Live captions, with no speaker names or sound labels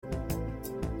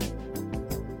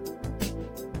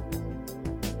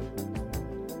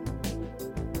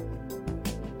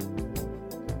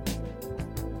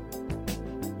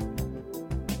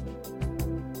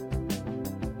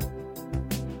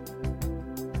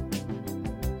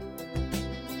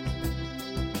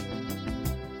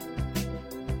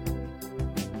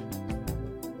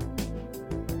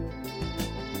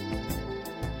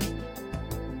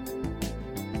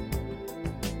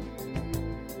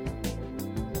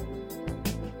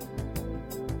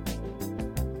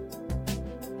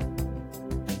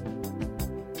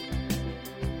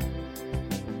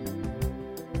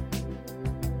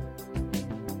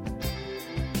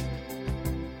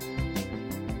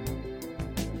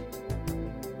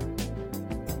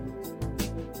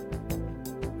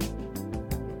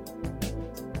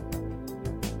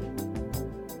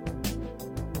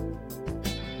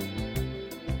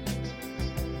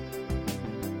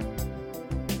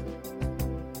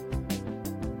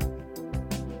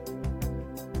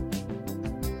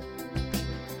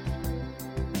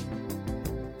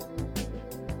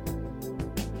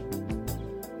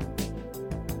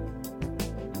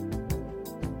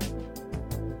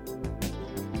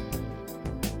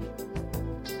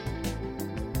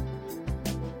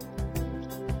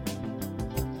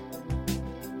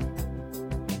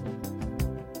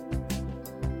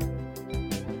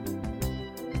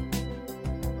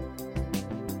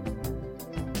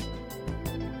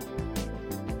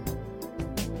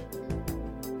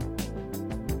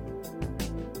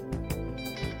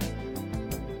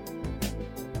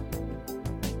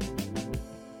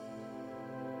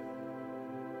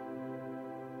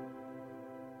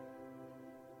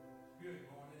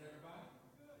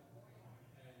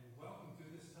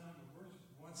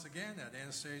Once again at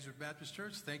Anastasia Baptist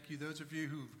Church. Thank you, those of you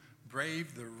who've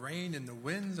braved the rain and the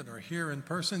winds and are here in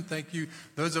person. Thank you,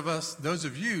 those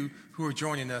of you who are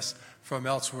joining us from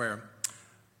elsewhere.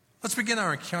 Let's begin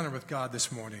our encounter with God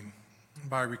this morning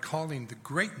by recalling the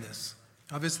greatness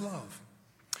of his love.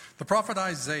 The prophet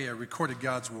Isaiah recorded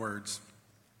God's words.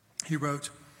 He wrote,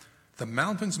 "The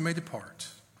mountains may depart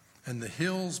and the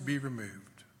hills be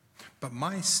removed, but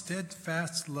my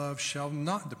steadfast love shall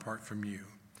not depart from you,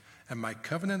 and my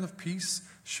covenant of peace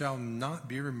shall not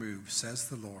be removed, says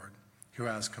the Lord, who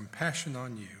has compassion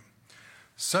on you."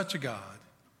 Such a God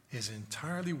is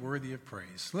entirely worthy of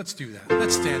praise. Let's do that.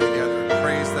 Let's stand together and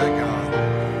praise that God.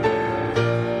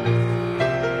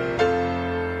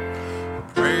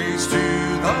 Praise to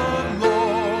the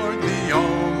Lord, the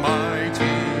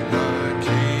Almighty, the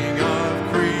King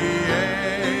of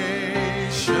creation.